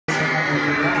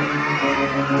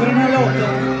För den här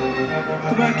låten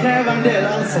kommer jag kräva en del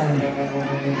allsång.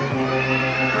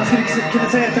 Man skulle kunna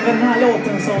säga att det var den här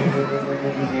låten som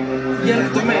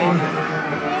hjälpte mig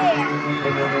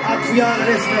att få göra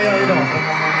det som jag gör idag.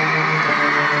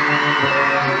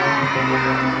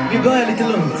 Vi börjar lite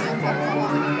lugnt.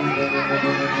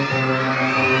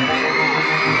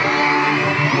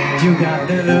 You got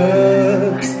the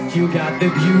looks, you got the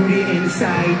beauty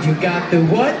inside, you got the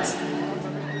what?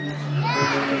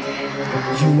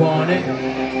 You want it?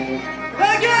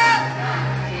 Again!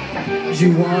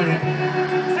 You want it?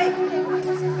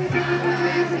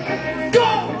 Go!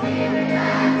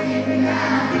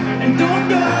 And don't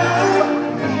go!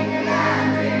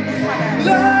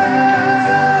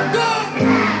 Love, go!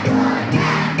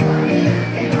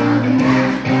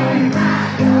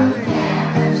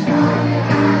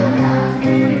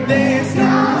 There's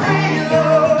no halo.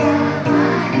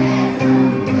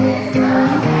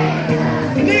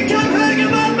 Ni kan hänga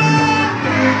med mig.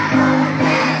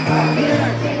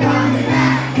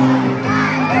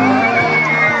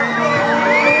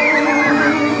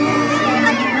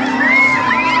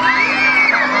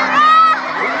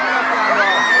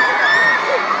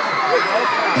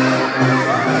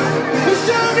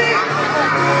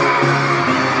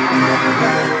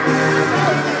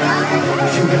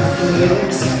 You got the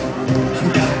looks, you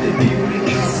got the beauty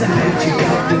inside, you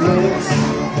got the looks.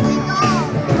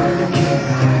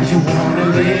 You wanna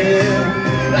live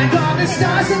like all the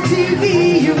stars on TV.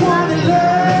 You wanna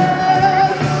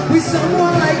love with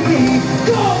someone like me.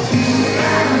 Go!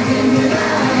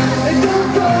 And don't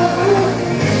go.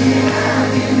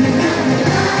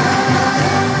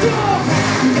 Go!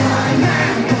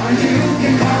 Man boy, you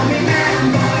can call me man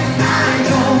boy. I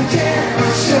don't care,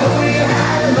 I'll show you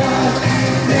how to love.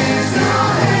 There's no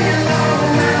halo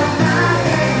around my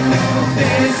halo.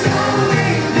 There's no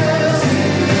angels.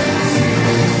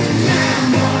 Man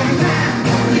boy,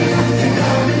 you can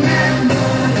call me man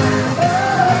boy. Oh,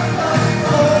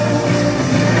 oh, oh.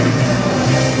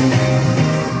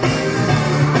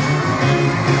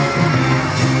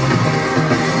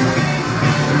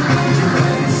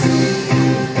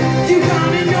 You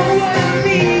wanna know what I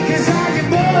mean, 'cause I can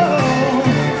bold.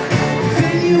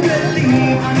 Then you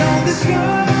believe I know this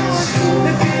one.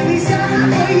 The feeling's out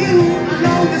for you, I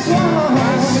know this one.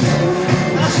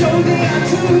 I'll show they are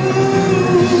true.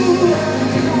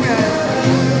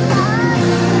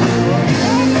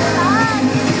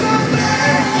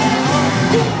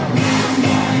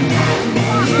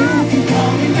 You can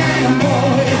call me man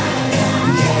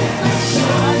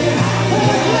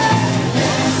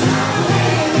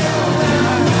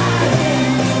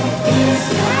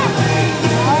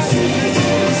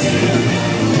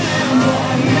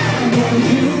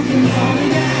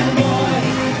boy.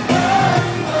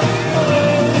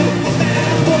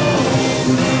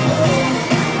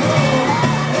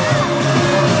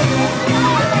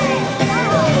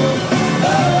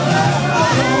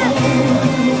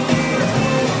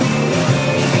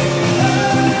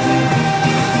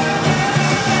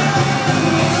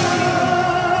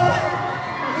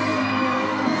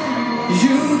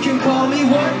 You can call me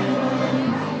what?